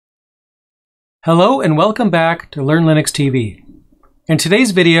Hello and welcome back to Learn Linux TV. In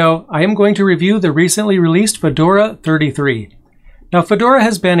today's video, I am going to review the recently released Fedora 33. Now, Fedora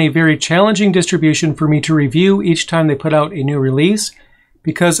has been a very challenging distribution for me to review each time they put out a new release,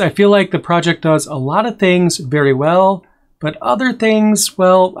 because I feel like the project does a lot of things very well, but other things,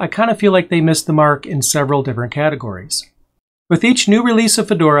 well, I kind of feel like they missed the mark in several different categories. With each new release of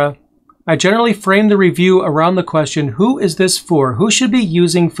Fedora, I generally frame the review around the question, who is this for? Who should be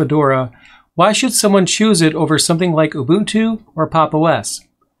using Fedora? Why should someone choose it over something like Ubuntu or Pop! OS?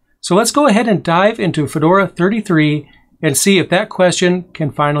 So let's go ahead and dive into Fedora 33 and see if that question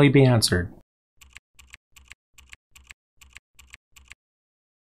can finally be answered.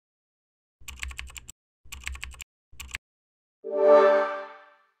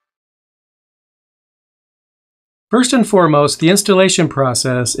 First and foremost, the installation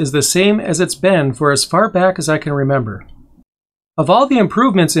process is the same as it's been for as far back as I can remember. Of all the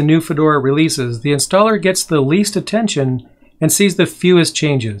improvements in new Fedora releases, the installer gets the least attention and sees the fewest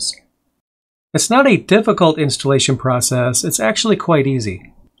changes. It's not a difficult installation process, it's actually quite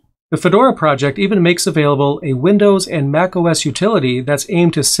easy. The Fedora project even makes available a Windows and Mac OS utility that's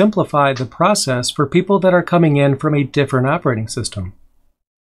aimed to simplify the process for people that are coming in from a different operating system.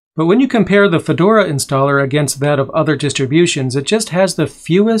 But when you compare the Fedora installer against that of other distributions, it just has the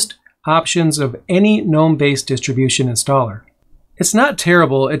fewest options of any GNOME-based distribution installer. It's not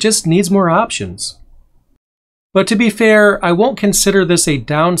terrible, it just needs more options. But to be fair, I won't consider this a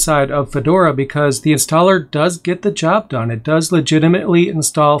downside of Fedora because the installer does get the job done. It does legitimately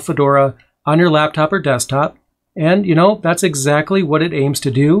install Fedora on your laptop or desktop, and that's exactly what it aims to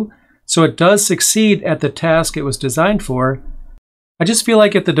do. So it does succeed at the task it was designed for. I just feel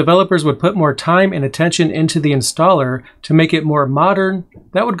like if the developers would put more time and attention into the installer to make it more modern,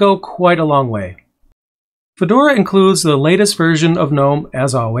 that would go quite a long way. Fedora includes the latest version of GNOME,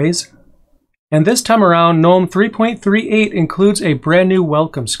 as always, and this time around, GNOME 3.38 includes a brand new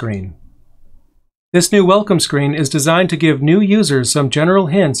welcome screen. This new welcome screen is designed to give new users some general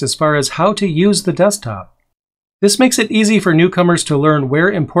hints as far as how to use the desktop. This makes it easy for newcomers to learn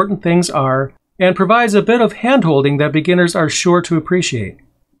where important things are and provides a bit of handholding that beginners are sure to appreciate.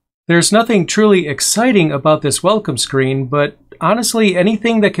 There's nothing truly exciting about this welcome screen, but honestly,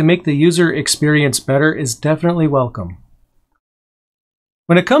 anything that can make the user experience better is definitely welcome.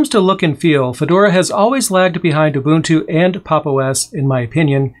 When it comes to look and feel, Fedora has always lagged behind Ubuntu and Pop! OS, in my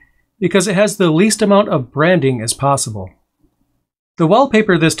opinion, because it has the least amount of branding as possible. The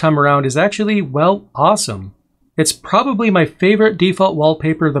wallpaper this time around is actually, well, awesome. It's probably my favorite default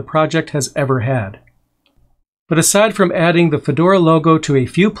wallpaper the project has ever had. But aside from adding the Fedora logo to a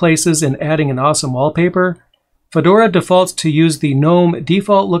few places and adding an awesome wallpaper, Fedora defaults to use the GNOME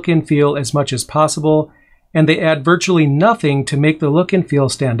default look and feel as much as possible, and they add virtually nothing to make the look and feel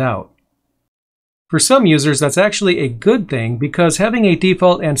stand out. For some users, that's actually a good thing because having a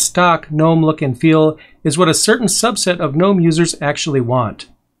default and stock GNOME look and feel is what a certain subset of GNOME users actually want.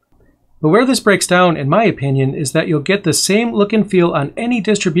 But where this breaks down, in my opinion, is that you'll get the same look and feel on any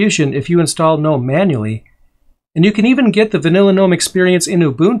distribution if you install GNOME manually, and you can even get the vanilla GNOME experience in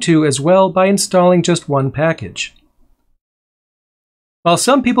Ubuntu as well by installing just one package. While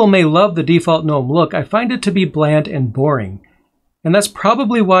some people may love the default GNOME look, I find it to be bland and boring. And that's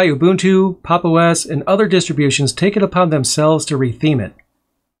probably why Ubuntu, Pop! OS, and other distributions take it upon themselves to retheme it.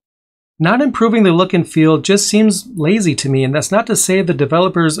 Not improving the look and feel just seems lazy to me, and that's not to say the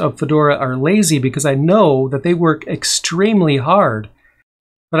developers of Fedora are lazy because I know that they work extremely hard.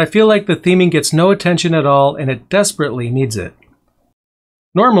 But I feel like the theming gets no attention at all and it desperately needs it.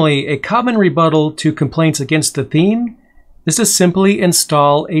 Normally, a common rebuttal to complaints against the theme is to simply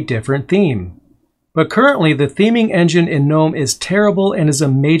install a different theme. But currently, the theming engine in GNOME is terrible and is a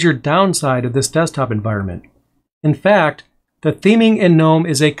major downside of this desktop environment. In fact, the theming in GNOME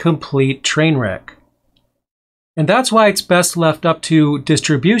is a complete train wreck. And that's why it's best left up to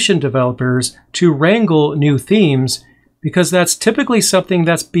distribution developers to wrangle new themes, because that's typically something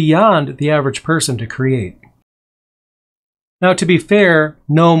that's beyond the average person to create. Now, to be fair,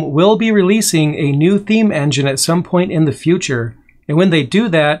 GNOME will be releasing a new theme engine at some point in the future, and when they do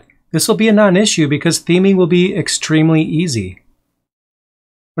that, this will be a non-issue because theming will be extremely easy.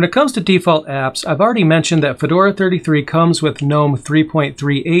 When it comes to default apps, I've already mentioned that Fedora 33 comes with GNOME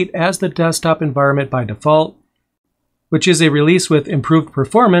 3.38 as the desktop environment by default, which is a release with improved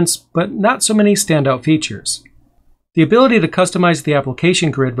performance, but not so many standout features. The ability to customize the application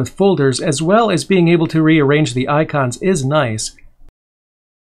grid with folders as well as being able to rearrange the icons is nice.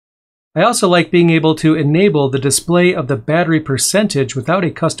 I also like being able to enable the display of the battery percentage without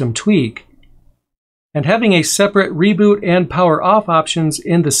a custom tweak, And having a separate reboot and power off options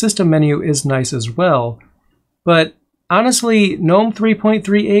in the system menu is nice as well. But honestly, GNOME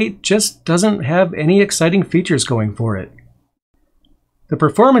 3.38 just doesn't have any exciting features going for it. The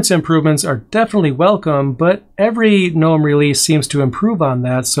performance improvements are definitely welcome, but every GNOME release seems to improve on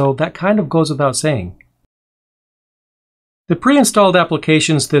that, so that kind of goes without saying. The pre-installed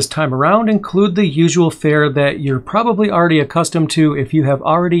applications this time around include the usual fare that you're probably already accustomed to if you have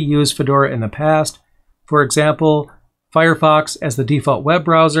already used Fedora in the past. For example, Firefox as the default web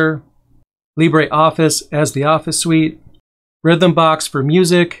browser, LibreOffice as the Office suite, Rhythmbox for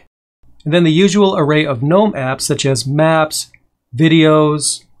music, and then the usual array of GNOME apps such as Maps,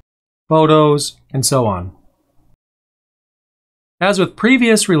 videos, photos, and so on. As with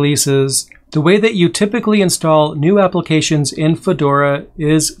previous releases, the way that you typically install new applications in Fedora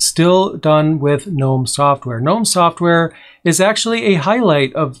is still done with GNOME software. GNOME software is actually a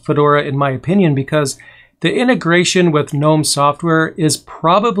highlight of Fedora in my opinion because the integration with GNOME software is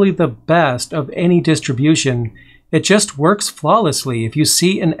probably the best of any distribution. It just works flawlessly. If you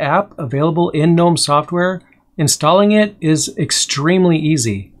see an app available in GNOME software, installing it is extremely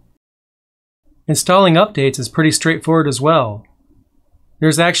easy. Installing updates is pretty straightforward as well.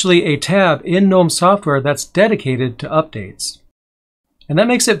 There's actually a tab in GNOME software that's dedicated to updates. And that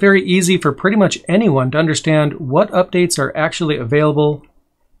makes it very easy for pretty much anyone to understand what updates are actually available,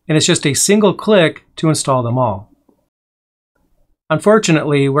 and it's just a single click to install them all.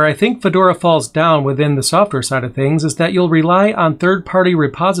 Unfortunately, where I think Fedora falls down within the software side of things is that you'll rely on third-party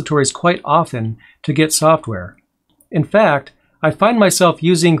repositories quite often to get software. In fact, I find myself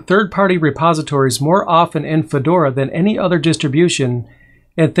using third-party repositories more often in Fedora than any other distribution,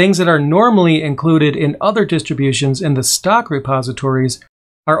 and things that are normally included in other distributions in the stock repositories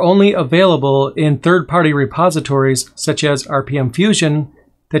are only available in third-party repositories such as RPM Fusion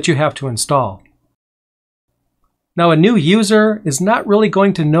that you have to install. Now, a new user is not really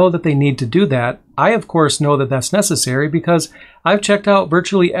going to know that they need to do that. I, of course, know that that's necessary because I've checked out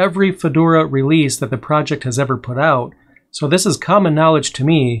virtually every Fedora release that the project has ever put out, so this is common knowledge to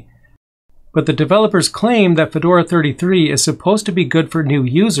me. But the developers claim that Fedora 33 is supposed to be good for new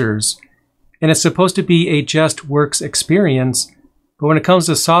users, and it's supposed to be a just works experience. But when it comes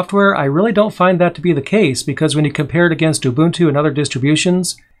to software, I really don't find that to be the case because when you compare it against Ubuntu and other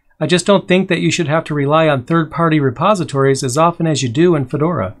distributions, I just don't think that you should have to rely on third-party repositories as often as you do in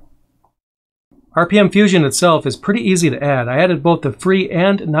Fedora. RPM Fusion itself is pretty easy to add. I added both the free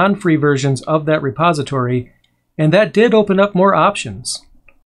and non-free versions of that repository, and that did open up more options.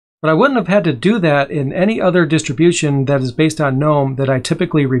 But I wouldn't have had to do that in any other distribution that is based on GNOME that I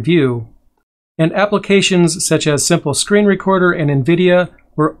typically review. And applications such as Simple Screen Recorder and NVIDIA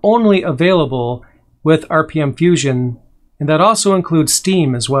were only available with RPM Fusion, and that also includes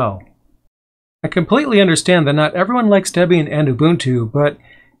Steam as well. I completely understand that not everyone likes Debian and Ubuntu, but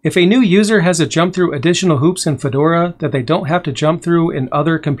if a new user has to jump through additional hoops in Fedora that they don't have to jump through in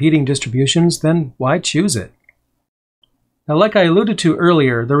other competing distributions, then why choose it? Now, like I alluded to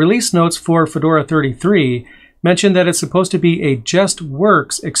earlier, the release notes for Fedora 33 mention that it's supposed to be a just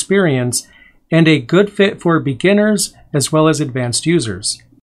works experience and a good fit for beginners as well as advanced users.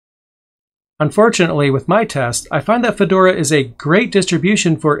 Unfortunately, with my test, I find that Fedora is a great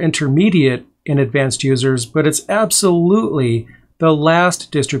distribution for intermediate and advanced users, but it's absolutely the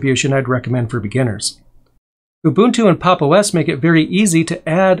last distribution I'd recommend for beginners. Ubuntu and Pop! OS make it very easy to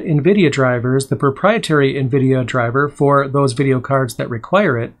add NVIDIA drivers, the proprietary NVIDIA driver for those video cards that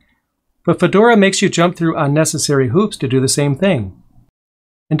require it, but Fedora makes you jump through unnecessary hoops to do the same thing.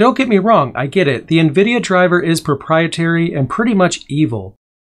 And don't get me wrong, I get it, the NVIDIA driver is proprietary and pretty much evil.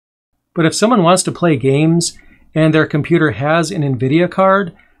 But if someone wants to play games and their computer has an NVIDIA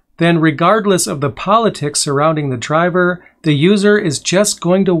card, then regardless of the politics surrounding the driver, the user is just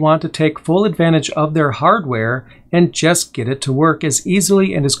going to want to take full advantage of their hardware and just get it to work as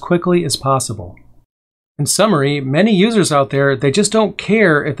easily and as quickly as possible. In summary, many users out there, they just don't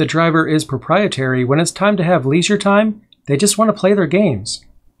care if the driver is proprietary. When it's time to have leisure time, they just want to play their games.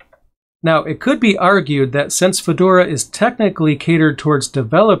 Now, it could be argued that since Fedora is technically catered towards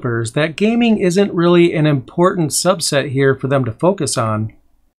developers, that gaming isn't really an important subset here for them to focus on.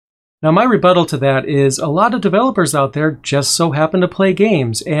 Now, my rebuttal to that is a lot of developers out there just so happen to play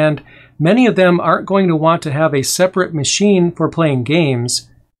games, and many of them aren't going to want to have a separate machine for playing games.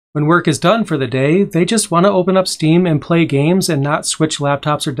 When work is done for the day, they just want to open up Steam and play games and not switch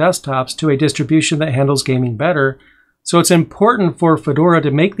laptops or desktops to a distribution that handles gaming better. So it's important for Fedora to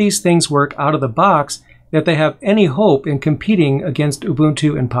make these things work out of the box if they have any hope in competing against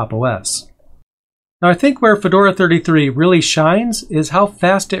Ubuntu and Pop! OS. Now, I think where Fedora 33 really shines is how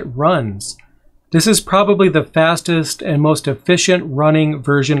fast it runs. This is probably the fastest and most efficient running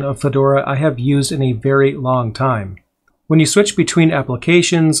version of Fedora I have used in a very long time. When you switch between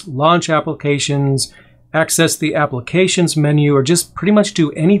applications, launch applications, access the applications menu, or just pretty much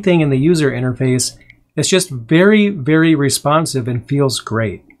do anything in the user interface, it's just very, very responsive and feels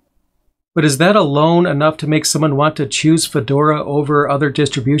great. But is that alone enough to make someone want to choose Fedora over other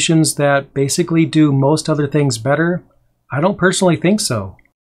distributions that basically do most other things better? I don't personally think so.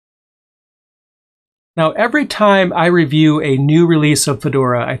 Now, every time I review a new release of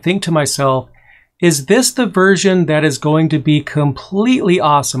Fedora, I think to myself, is this the version that is going to be completely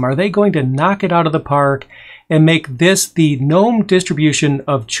awesome? Are they going to knock it out of the park and make this the GNOME distribution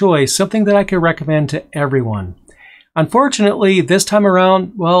of choice, something that I could recommend to everyone? Unfortunately, this time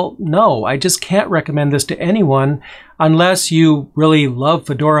around, well, no, I just can't recommend this to anyone unless you really love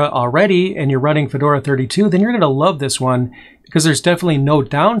Fedora already and you're running Fedora 32, then you're going to love this one because there's definitely no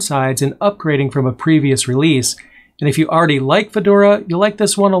downsides in upgrading from a previous release. And if you already like Fedora, you'll like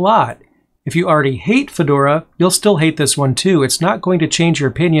this one a lot. If you already hate Fedora, you'll still hate this one too. It's not going to change your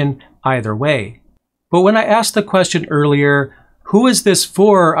opinion either way. But when I asked the question earlier, who is this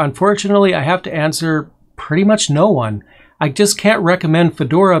for? Unfortunately, I have to answer pretty much no one. I just can't recommend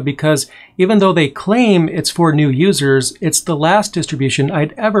Fedora because even though they claim it's for new users, it's the last distribution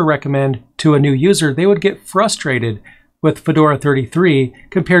I'd ever recommend to a new user. They would get frustrated with Fedora 33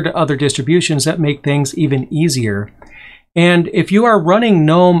 compared to other distributions that make things even easier. And if you are running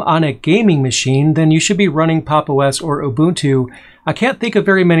GNOME on a gaming machine, then you should be running Pop! OS or Ubuntu. I can't think of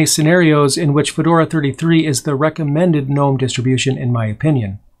very many scenarios in which Fedora 33 is the recommended GNOME distribution in my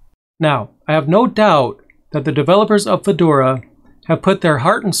opinion. Now, I have no doubt that the developers of Fedora have put their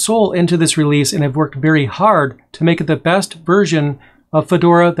heart and soul into this release and have worked very hard to make it the best version of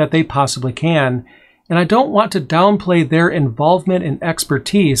Fedora that they possibly can. And I don't want to downplay their involvement and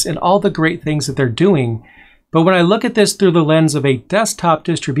expertise in all the great things that they're doing. But when I look at this through the lens of a desktop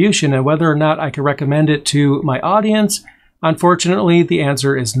distribution and whether or not I can recommend it to my audience, unfortunately, the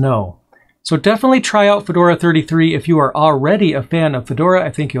answer is no. So definitely try out Fedora 33 if you are already a fan of Fedora.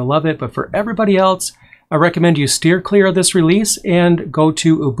 I think you'll love it. But for everybody else, I recommend you steer clear of this release and go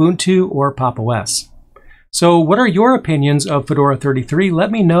to Ubuntu or Pop! OS. So what are your opinions of Fedora 33?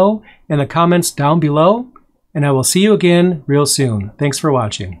 Let me know in the comments down below, and I will see you again real soon. Thanks for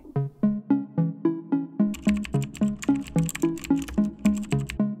watching.